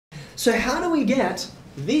So how do we get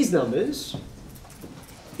these numbers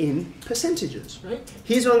in percentages, right?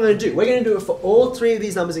 Here's what I'm going to do. We're going to do it for all three of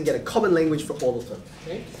these numbers and get a common language for all of them.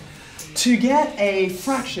 Okay? To get a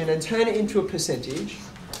fraction and turn it into a percentage,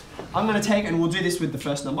 I'm going to take, and we'll do this with the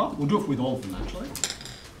first number. We'll do it with all of them, actually.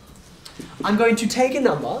 I'm going to take a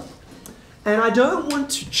number, and I don't want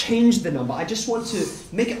to change the number. I just want to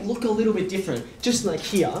make it look a little bit different, just like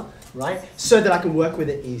here, right? So that I can work with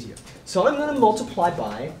it easier. So I'm going to multiply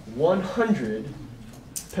by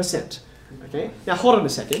 100%. Okay? Now hold on a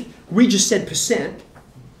second. We just said percent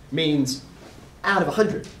means out of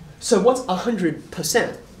 100. So what's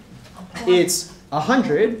 100%? It's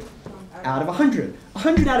 100 out of 100.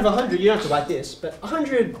 100 out of 100, you don't have to write this, but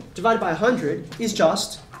 100 divided by 100 is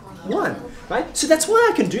just 1, right? So that's why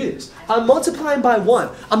I can do this. I'm multiplying by 1.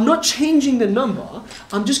 I'm not changing the number.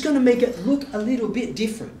 I'm just going to make it look a little bit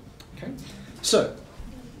different. Okay? So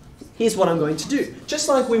here's what I'm going to do. Just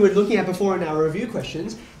like we were looking at before in our review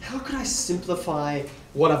questions, how could I simplify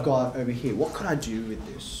what I've got over here? What could I do with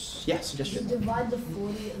this? Yes, suggestion. Divide the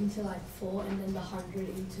 40 into like 4 and then the 100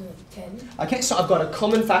 into 10. Okay, so I've got a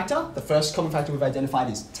common factor. The first common factor we've identified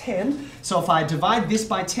is 10. So if I divide this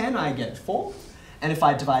by 10, I get 4. And if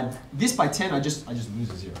I divide this by 10, I just lose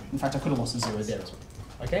a 0. In fact, I could have lost a 0 there as well.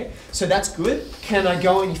 Okay, so that's good. Can I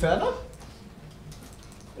go any further?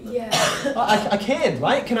 Yeah. I can,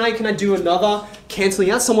 right? Can I do another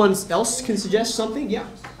cancelling out? Someone else can suggest something? Yeah.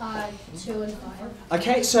 2 and 5.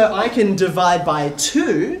 Okay, so I can divide by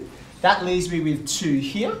 2. That leaves me with 2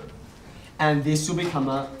 here. And this will become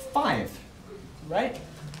a 5, right?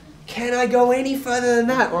 Can I go any further than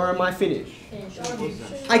that, or am I finished?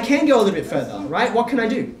 I can go a little bit further, right? What can I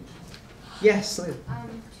do? Yes, Lynn.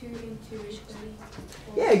 2 into 3.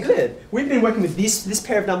 Yeah, good. We've been working with this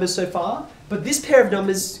pair of numbers so far, but this pair of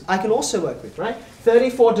numbers I can also work with, right?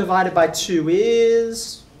 34 divided by 2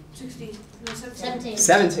 is? 16. No, 17.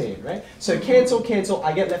 17, right? So cancel, cancel,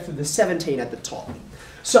 I get left with the 17 at the top.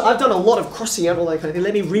 So I've done a lot of crossing out, all that kind of thing.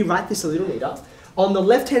 Let me rewrite this a little neater. On the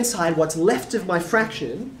left-hand side, what's left of my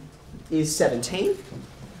fraction is 17.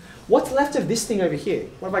 What's left of this thing over here?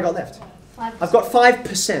 What have I got left? 5%. I've got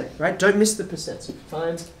 5%, right? Don't miss the percent. So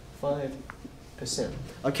times 5%.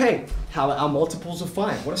 Okay, how are our multiples of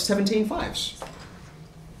 5? What are 17 fives?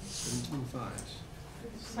 17 fives.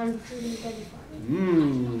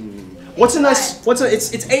 135.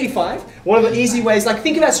 It's 85. One of the easy ways, like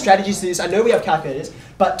think about strategies to this. I know we have calculators,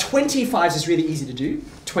 but 20 fives is really easy to do.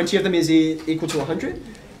 20 of them is equal to 100.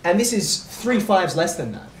 And this is 3 fives less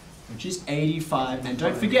than that, which is 85. And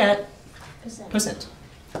don't forget, percent.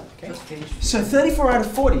 Okay. So 34 out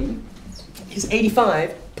of 40 is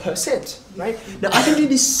 85%, right? Now I can do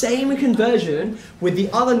this same conversion with the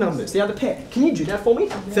other numbers, the other pair. Can you do that for me?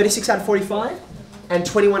 36 out of 45 and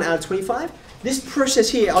 21 out of 25. This process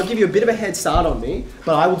here, I'll give you a bit of a head start on me,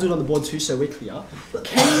 but I will do it on the board too so we're clear.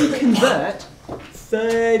 Can you convert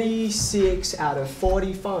 36 out of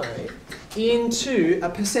 45 into a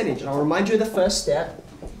percentage? And I'll remind you of the first step.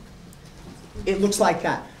 It looks like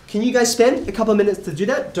that. Can you guys spend a couple of minutes to do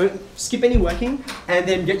that? Don't skip any working, and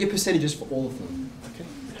then get your percentages for all of them. Okay.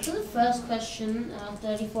 For the first question,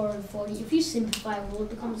 34 and 40, if you simplify, will it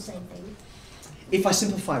become the same thing? If I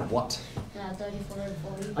simplify what? 34 and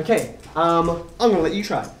 40. Okay, I'm going to let you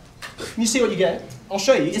try. You see what you get? I'll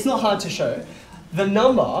show you. It's not hard to show. The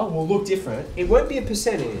number will look different. It won't be a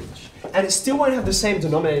percentage, and it still won't have the same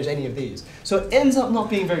denominator as any of these. So it ends up not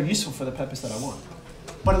being very useful for the purpose that I want.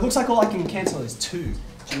 But it looks like all I can cancel is 2. Did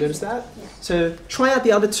you notice that? Yeah. So try out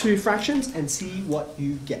the other 2 fractions and see what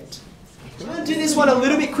you get. I'm going to do this one a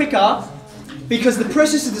little bit quicker because the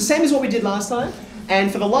process is the same as what we did last time.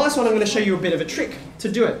 And for the last one, I'm going to show you a bit of a trick to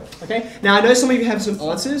do it. Okay? Now, I know some of you have some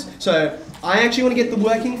answers, so I actually want to get them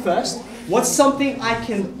working first. What's something I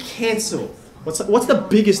can cancel? What's the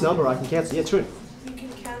biggest number I can cancel? Yeah, true. You can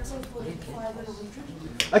cancel 45 and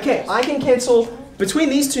 100. Okay, I can cancel between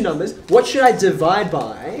these 2 numbers. What should I divide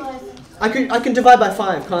by? 5. I can divide by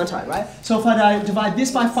 5, can't I? Right? So if I divide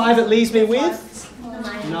this by 5, it leaves me with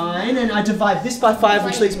 9, and I divide this by 5,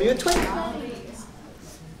 which leaves me with 20.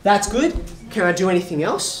 That's good. Can I do anything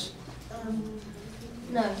else?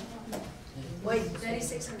 No. Wait,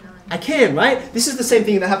 36 and 9. I can, right? This is the same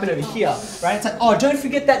thing that happened over here, right? It's like, oh, don't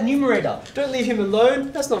forget that numerator. Don't leave him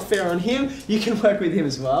alone. That's not fair on him. You can work with him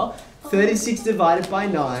as well. 36 divided by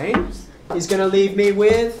 9 is going to leave me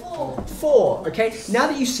with 4. Okay, now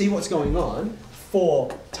that you see what's going on,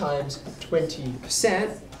 4 times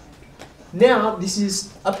 20%, now this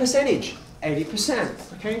is a percentage,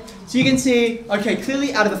 80%. Okay, so you can see, okay,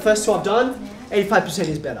 clearly out of the first 2 I've done, 85%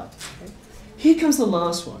 is better. Okay? here comes the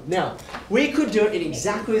last one. Now, we could do it in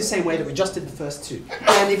exactly the same way that we just did the first two.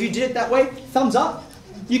 And if you did it that way, thumbs up.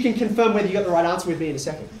 You can confirm whether you got the right answer with me in a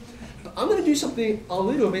second. But I'm going to do something a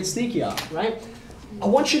little bit sneakier, right? I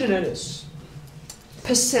want you to notice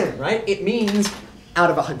percent, right? It means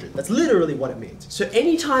out of 100. That's literally what it means. So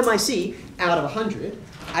anytime I see out of 100,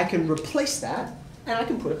 I can replace that and I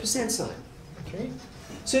can put a percent sign. Okay?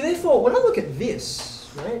 So therefore, when I look at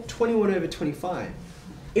this, right, 21 over 25,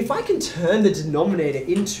 if I can turn the denominator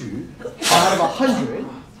into out of 100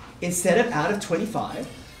 instead of out of 25,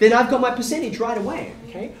 then I've got my percentage right away.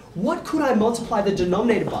 Okay? What could I multiply the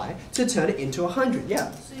denominator by to turn it into 100?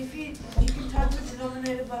 Yeah. So if you can times the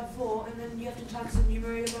denominator by 4, and then you have to times the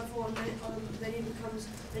numerator by 4, and then you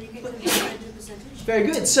get the numerator to percentage. Very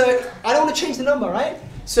good. So I don't want to change the number, right?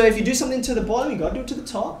 So if you do something to the bottom, you got to do it to the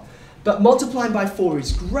top. But multiplying by 4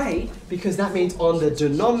 is great because that means on the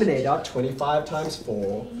denominator, 25 times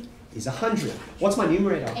 4 is 100. What's my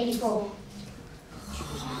numerator? 84.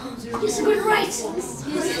 Yes, I'm good, right.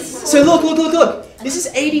 So look. This is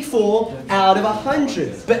 84 out of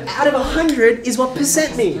 100. But out of 100 is what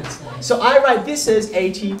percent means. So I write this as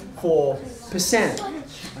 84%.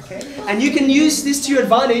 Okay? And you can use this to your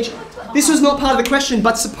advantage. This was not part of the question,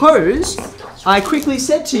 but suppose I quickly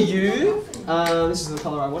said to you, this is the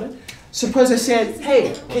color I wanted. Suppose I said,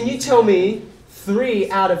 hey, can you tell me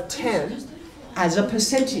 3 out of 10 as a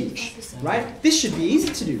percentage, right? This should be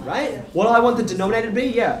easy to do, right? What do I want the denominator to be?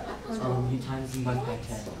 Yeah. You times them both by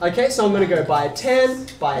 10. Okay, so I'm going to go by a 10,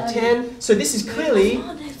 by a 10. So this is clearly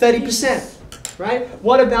 30%, right?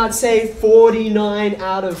 What about, say, 49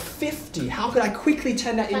 out of 50? How could I quickly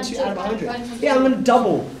turn that into out of 100? Yeah, I'm going to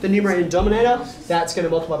double the numerator and denominator. That's going to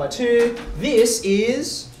multiply by 2. This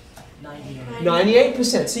is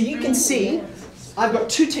 98%. So you can see I've got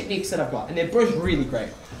two techniques that I've got, and they're both really great.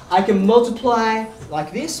 I can multiply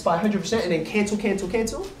like this by 100% and then cancel, cancel,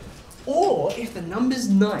 cancel. Or if the number's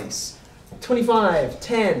nice, 25,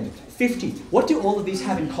 10, 50. What do all of these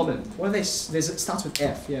have in common? What are they? It starts with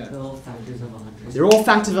F, yeah. They're all factors of 100. They're all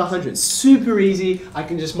factors of 100. Super easy. I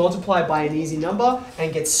can just multiply by an easy number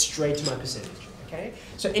and get straight to my percentage. Okay?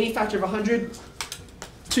 So any factor of 100,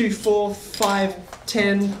 2, 4, 5,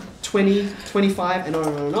 10, 20, 25, and on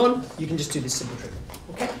and on and on. You can just do this simple trick.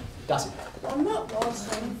 Okay? That's it. On that last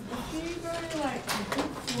one, if you go like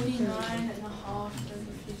 49 and a half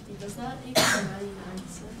over 50, does that equal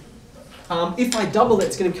 99%? If I double it,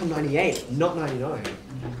 it's going to become 98, not 99.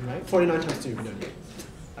 Right? 49 times 2 would be 98.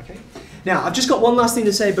 Okay? Now, I've just got one last thing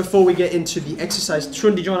to say before we get into the exercise.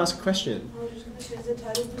 Shun, did you want to ask a question? I was just going to choose the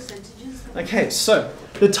title percentages. Okay, so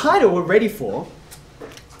the title we're ready for,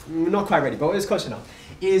 not quite ready, but it's close enough,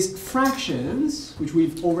 is fractions, which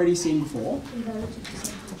we've already seen before.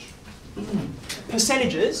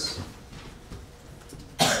 Percentages.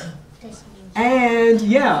 And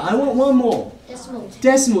yeah, I want one more. Decimals.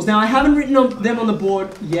 Decimals. Now I haven't written them on the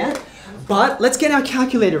board yet, but let's get our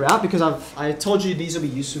calculator out because I told you these will be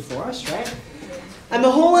useful for us, right? And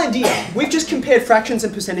the whole idea, we've just compared fractions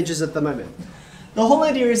and percentages at the moment. The whole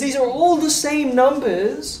idea is these are all the same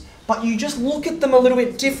numbers, but you just look at them a little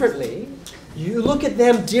bit differently. You look at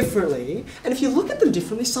them differently, and if you look at them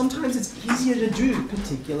differently, sometimes it's easier to do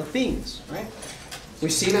particular things, right?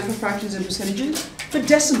 We've seen that for fractions and percentages. For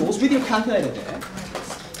decimals, with your calculator there,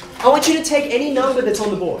 I want you to take any number that's on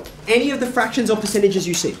the board, any of the fractions or percentages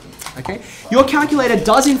you see, okay? Your calculator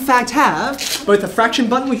does in fact have both a fraction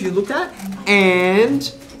button, which you looked at,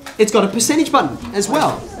 and it's got a percentage button as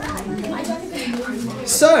well.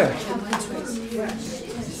 So,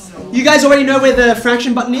 you guys already know where the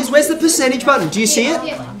fraction button is. Where's the percentage button? Do you see it?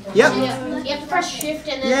 Yep. Yeah. You have to press shift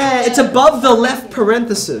and then... Yeah, it's above the left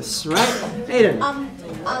parenthesis, right? Aiden.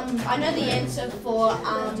 I know the answer for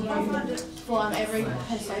every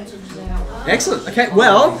percentage there. Excellent. Okay,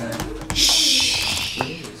 well, shh.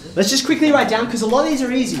 Let's just quickly write down because a lot of these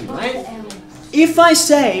are easy, right? If I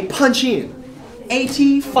say punch in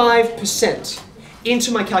 85%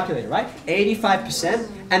 into my calculator, right? 85%,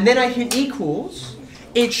 and then I hit equals,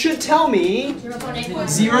 it should tell me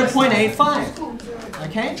 0.85.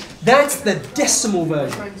 Okay? That's the decimal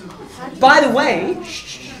version. By the way,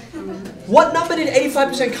 what number did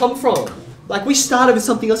 85% come from? Like we started with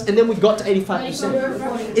something else and then we got to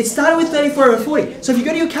 85%. It started with 34 over 40. So if you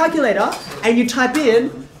go to your calculator and you type in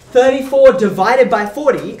 34 divided by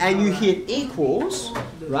 40 and you hit equals,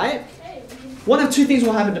 right? One of two things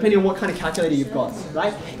will happen depending on what kind of calculator you've got,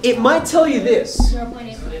 right? It might tell you this.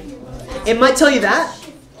 It might tell you that.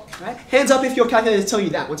 Right? Hands up if your calculator tells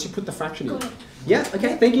you that once you put the fraction in. Yeah,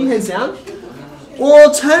 okay, thank you, hands down. Or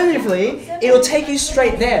alternatively, it'll take you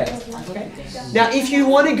straight there. Okay? Now, if you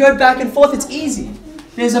want to go back and forth, it's easy.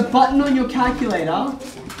 there's a button on your calculator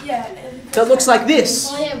Yeah. that looks like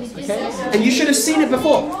this. Oh yeah, we did Okay? that. And you should have seen it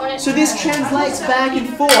before. So this translates back and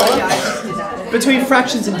forth between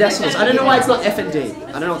fractions and decimals. I don't know why it's not F and D.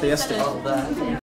 I don't know what the S stands for.